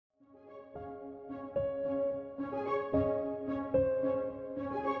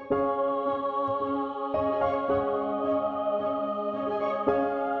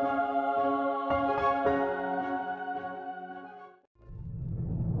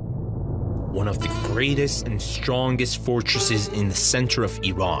one of the greatest and strongest fortresses in the center of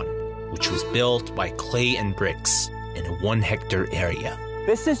Iran, which was built by clay and bricks in a 1-hectare area.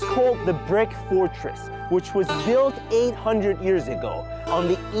 This is called the Brick Fortress, which was built 800 years ago on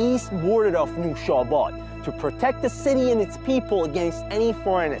the east border of Noushabad to protect the city and its people against any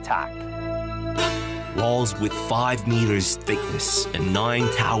foreign attack. Walls with 5 meters thickness and 9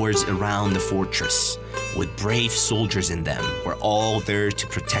 towers around the fortress, with brave soldiers in them, were all there to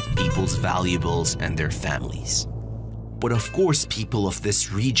protect people's valuables and their families. But of course, people of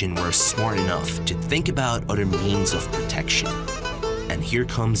this region were smart enough to think about other means of protection. And here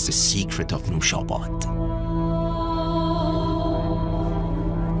comes the secret of Noushabad.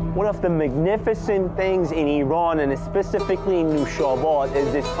 One of the magnificent things in Iran, and specifically in Noushabad,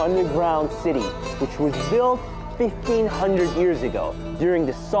 is this underground city, which was built 1,500 years ago during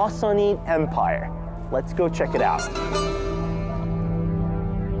the Sassanid Empire. Let's go check it out.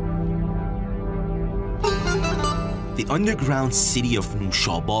 The underground city of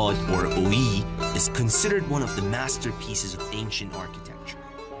Noushabad, or OE, is considered one of the masterpieces of ancient architecture.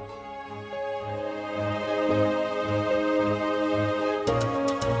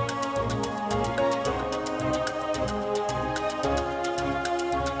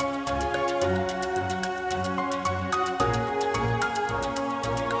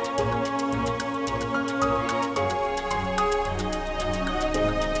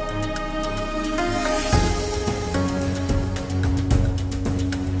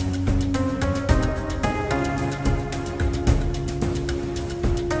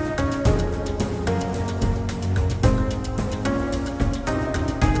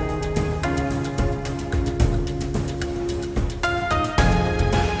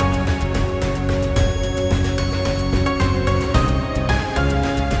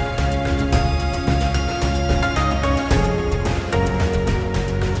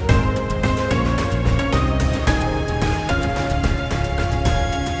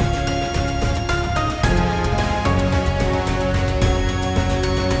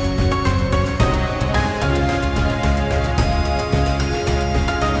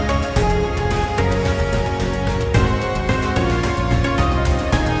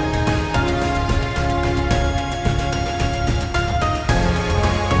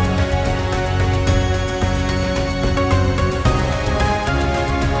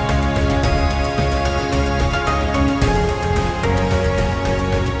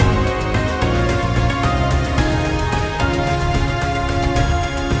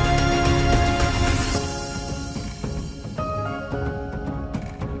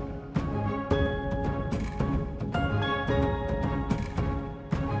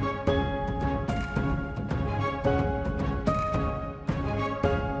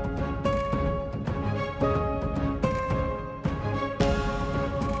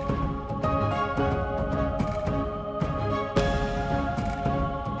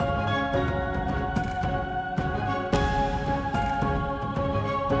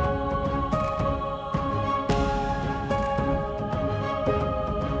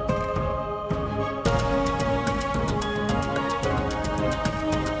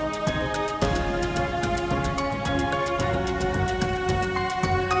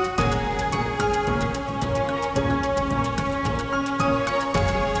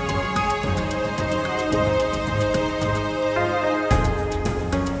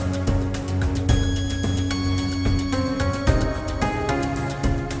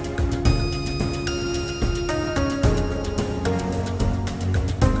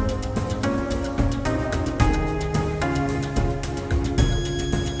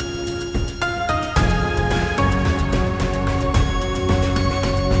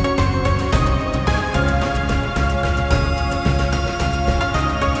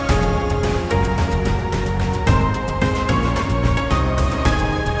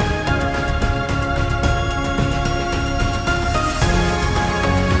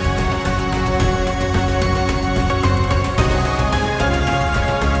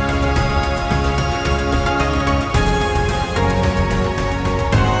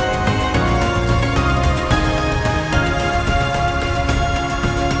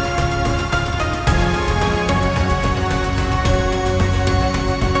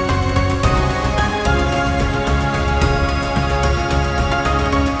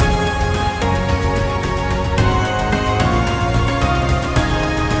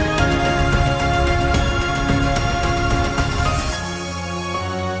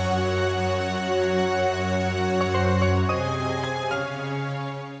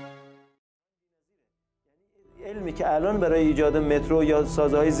 زیرزمینی که الان برای ایجاد مترو یا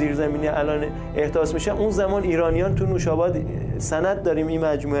سازه‌های زیرزمینی الان احداث میشه، اون زمان ایرانیان تو نوشاباد سند داریم این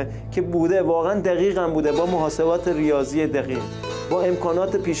مجموعه که بوده، واقعا دقیق هم بوده، با محاسبات ریاضی دقیق، با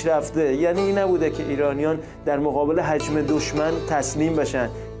امکانات پیشرفته. یعنی این نبوده که ایرانیان در مقابل حجم دشمن تسلیم بشن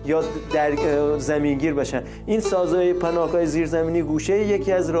یا در زمینگیر بشن. این سازهای پناهگاه زیرزمینی گوشه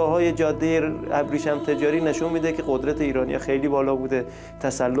یکی از راههای جاده ابریشم تجاری نشون میده که قدرت ایرانیا خیلی بالا بوده.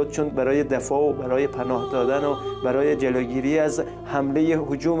 تسلط چون برای دفاع و برای پناه دادن و برای جلوگیری از حمله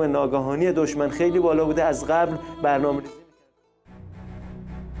هجوم ناگهانی دشمن خیلی بالا بوده. از قبل برنامه‌ریزی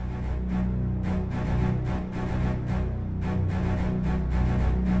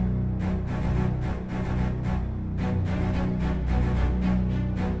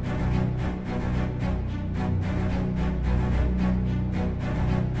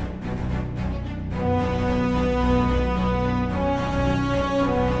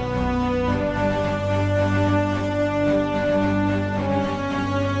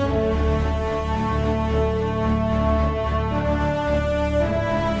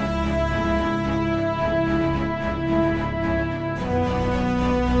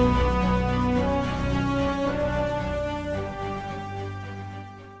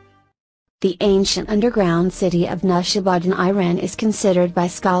The ancient underground city of Noushabad in Iran is considered by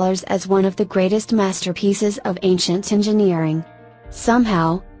scholars as one of the greatest masterpieces of ancient engineering. Somehow,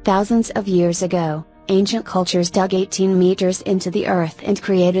 thousands of years ago, ancient cultures dug 18 meters into the earth and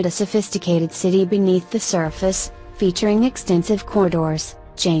created a sophisticated city beneath the surface, featuring extensive corridors,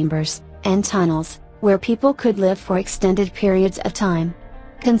 chambers, and tunnels, where people could live for extended periods of time.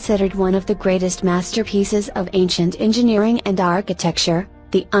 Considered one of the greatest masterpieces of ancient engineering and architecture,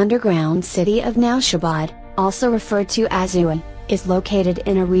 the underground city of Noushabad, also referred to as Ui, is located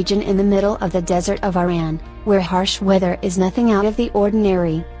in a region in the middle of the desert of Iran, where harsh weather is nothing out of the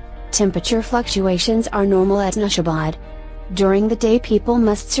ordinary. Temperature fluctuations are normal at Noushabad. During the day people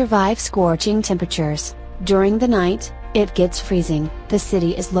must survive scorching temperatures. During the night, it gets freezing. The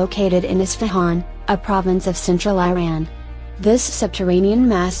city is located in Isfahan, a province of central Iran. This subterranean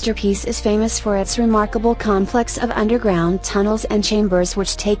masterpiece is famous for its remarkable complex of underground tunnels and chambers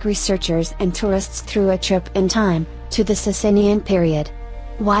which take researchers and tourists through a trip in time, to the Sassanian period.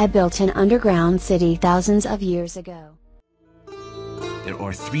 Why built an underground city thousands of years ago? There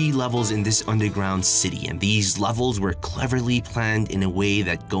are 3 levels in this underground city, and these levels were cleverly planned in a way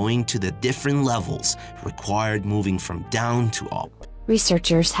that going to the different levels required moving from down to up.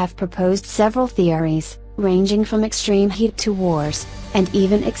 Researchers have proposed several theories, ranging from extreme heat to wars, and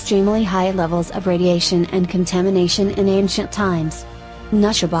even extremely high levels of radiation and contamination in ancient times.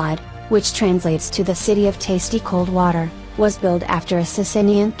 Noushabad, which translates to the city of tasty cold water, was built after a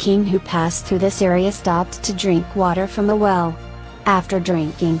Sassanian king who passed through this area stopped to drink water from a well. After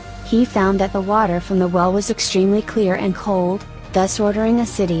drinking, he found that the water from the well was extremely clear and cold, thus ordering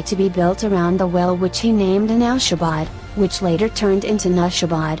a city to be built around the well, which he named Noushabad, which later turned into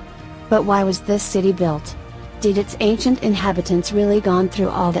Noushabad. But why was this city built? Did its ancient inhabitants really gone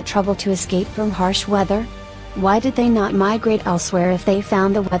through all that trouble to escape from harsh weather? Why did they not migrate elsewhere if they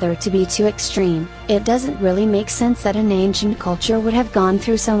found the weather to be too extreme? It doesn't really make sense that an ancient culture would have gone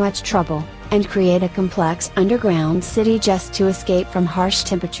through so much trouble, and create a complex underground city just to escape from harsh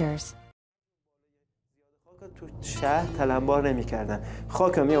temperatures. شهر تلمبار نمی‌کردن.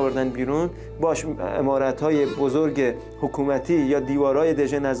 خاک رو می‌آوردن بیرون، باش عمارت‌های بزرگ حکومتی یا دیوارهای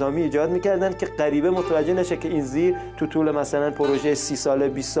دژ نظامی ایجاد می‌کردن که غریبه متوجه نشه که این زیر تو طول مثلا پروژه 30 ساله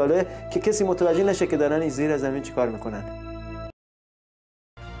 20 ساله که کسی متوجه نشه که دارن این زیر زمین چیکار می‌کنن.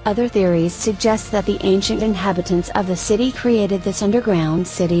 Other theories suggest that the ancient inhabitants of the city created this underground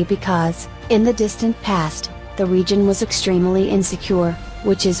city because, in the distant past, the region was extremely insecure,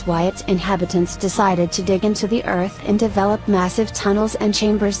 which is why its inhabitants decided to dig into the earth and develop massive tunnels and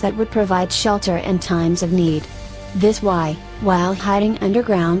chambers that would provide shelter in times of need. This why, while hiding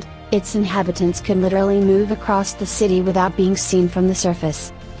underground, its inhabitants could literally move across the city without being seen from the surface.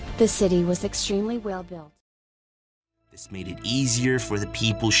 The city was extremely well built. This made it easier for the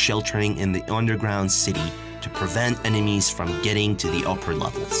people sheltering in the underground city to prevent enemies from getting to the upper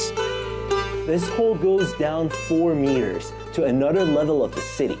levels. This hole goes down 4 meters to another level of the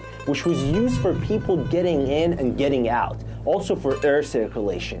city, which was used for people getting in and getting out, also for air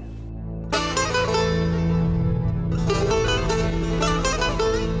circulation.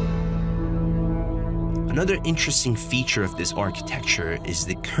 Another interesting feature of this architecture is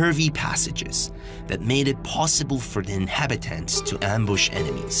the curvy passages that made it possible for the inhabitants to ambush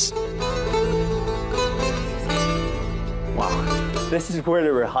enemies. Wow, this is where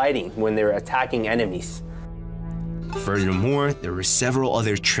they were hiding when they were attacking enemies. Furthermore, there were several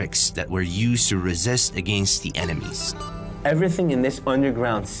other tricks that were used to resist against the enemies. Everything in this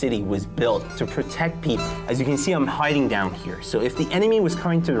underground city was built to protect people. As you can see, I'm hiding down here. So if the enemy was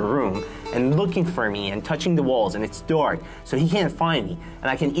coming to the room and looking for me and touching the walls and it's dark, so he can't find me, and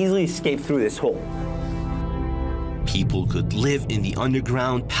I can easily escape through this hole. People could live in the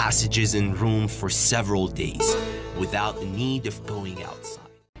underground passages and room for several days without the need of going outside.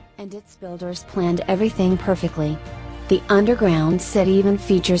 And its builders planned everything perfectly. The underground city even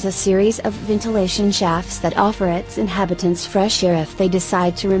features a series of ventilation shafts that offer its inhabitants fresh air if they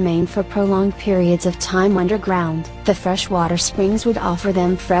decide to remain for prolonged periods of time underground. The freshwater springs would offer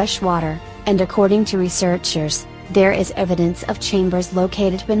them fresh water, and according to researchers, there is evidence of chambers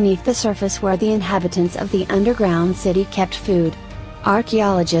located beneath the surface where the inhabitants of the underground city kept food.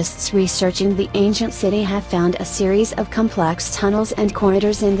 Archaeologists researching the ancient city have found a series of complex tunnels and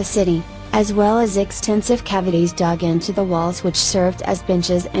corridors in the city, as well as extensive cavities dug into the walls which served as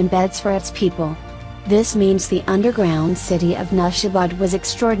benches and beds for its people. This means the underground city of Noushabad was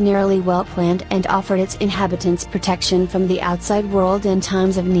extraordinarily well planned and offered its inhabitants protection from the outside world in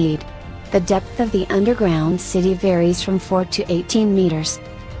times of need. The depth of the underground city varies from 4 to 18 meters.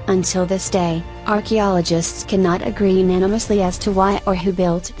 Until this day, archaeologists cannot agree unanimously as to why or who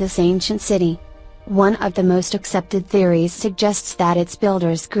built this ancient city. One of the most accepted theories suggests that its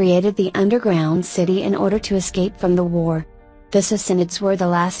builders created the underground city in order to escape from the war. The Sassanids were the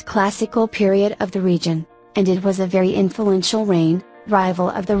last classical period of the region, and it was a very influential reign, rival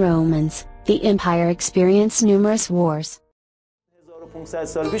of the Romans. The empire experienced numerous wars. 1500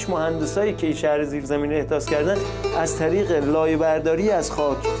 سال پیش مهندسایی که این شهر زیرزمینی احداث کردن از طریق لایه‌برداری از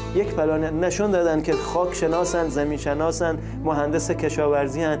خاک یک پلان نشون دادن که خاک شناسن، زمین شناسن، مهندس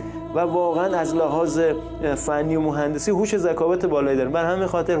کشاورزی هن و واقعا از لحاظ فنی و مهندسی هوش ذکاوت بالایی دارن. بر همین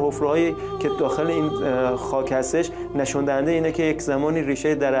خاطر حفره‌هایی که داخل این خاک هستش نشون دهنده اینه که یک زمانی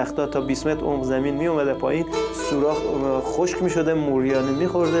ریشه درخت‌ها تا 20 متر عمق زمین می اومده پایین، سوراخ خشک می‌شده، موریانه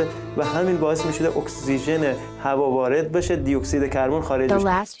می‌خورده و همین باعث می‌شده اکسیژن هوا وارد بشه، دی اکسید کربن خارج بشه. The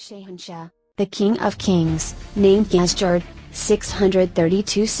last Shahanshah, the king of kings, named Yazdurd,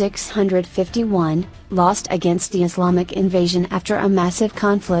 632-651, lost against the Islamic invasion after a massive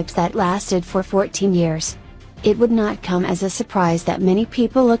conflict that lasted for 14 years. It would not come as a surprise that many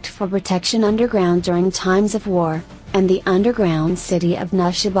people looked for protection underground during times of war, and the underground city of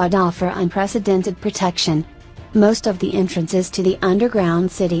Noushabad offer unprecedented protection. Most of the entrances to the underground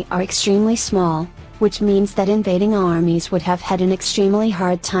city are extremely small, which means that invading armies would have had an extremely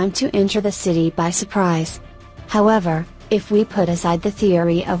hard time to enter the city by surprise. However, if we put aside the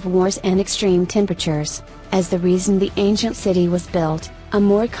theory of wars and extreme temperatures, as the reason the ancient city was built, a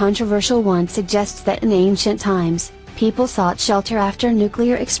more controversial one suggests that in ancient times, people sought shelter after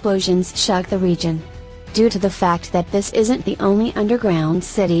nuclear explosions shook the region. Due to the fact that this isn't the only underground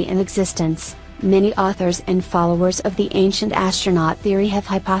city in existence, many authors and followers of the ancient astronaut theory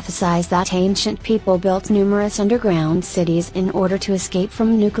have hypothesized that ancient people built numerous underground cities in order to escape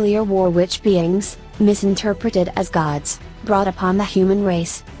from nuclear war which beings, misinterpreted as gods, brought upon the human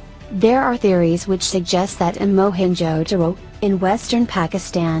race. There are theories which suggest that in Mohenjo-Daro, in western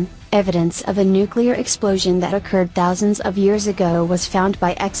Pakistan, evidence of a nuclear explosion that occurred thousands of years ago was found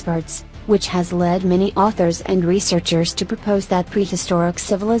by experts, which has led many authors and researchers to propose that prehistoric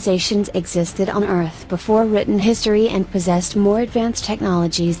civilizations existed on Earth before written history and possessed more advanced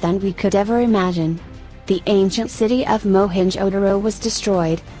technologies than we could ever imagine. The ancient city of Mohenjo-Daro was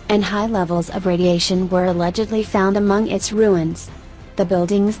destroyed, and high levels of radiation were allegedly found among its ruins. The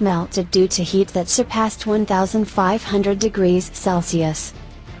buildings melted due to heat that surpassed 1,500 degrees Celsius.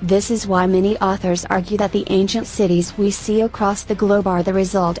 This is why many authors argue that the ancient cities we see across the globe are the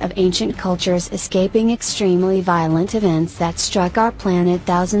result of ancient cultures escaping extremely violent events that struck our planet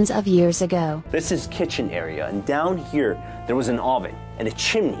thousands of years ago. This is kitchen area, and down here there was an oven and a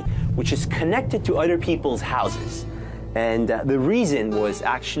chimney which is connected to other people's houses. And the reason was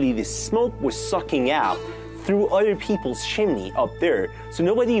actually the smoke was sucking out through other people's chimney up there, so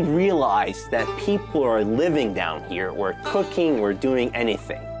nobody realized that people are living down here or cooking or doing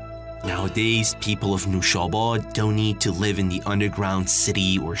anything. Nowadays, people of Noushabad don't need to live in the underground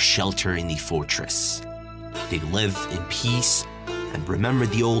city or shelter in the fortress. They live in peace and remember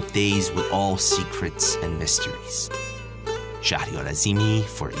the old days with all secrets and mysteries. Shahryar Azimi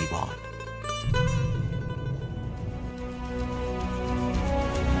for Iran.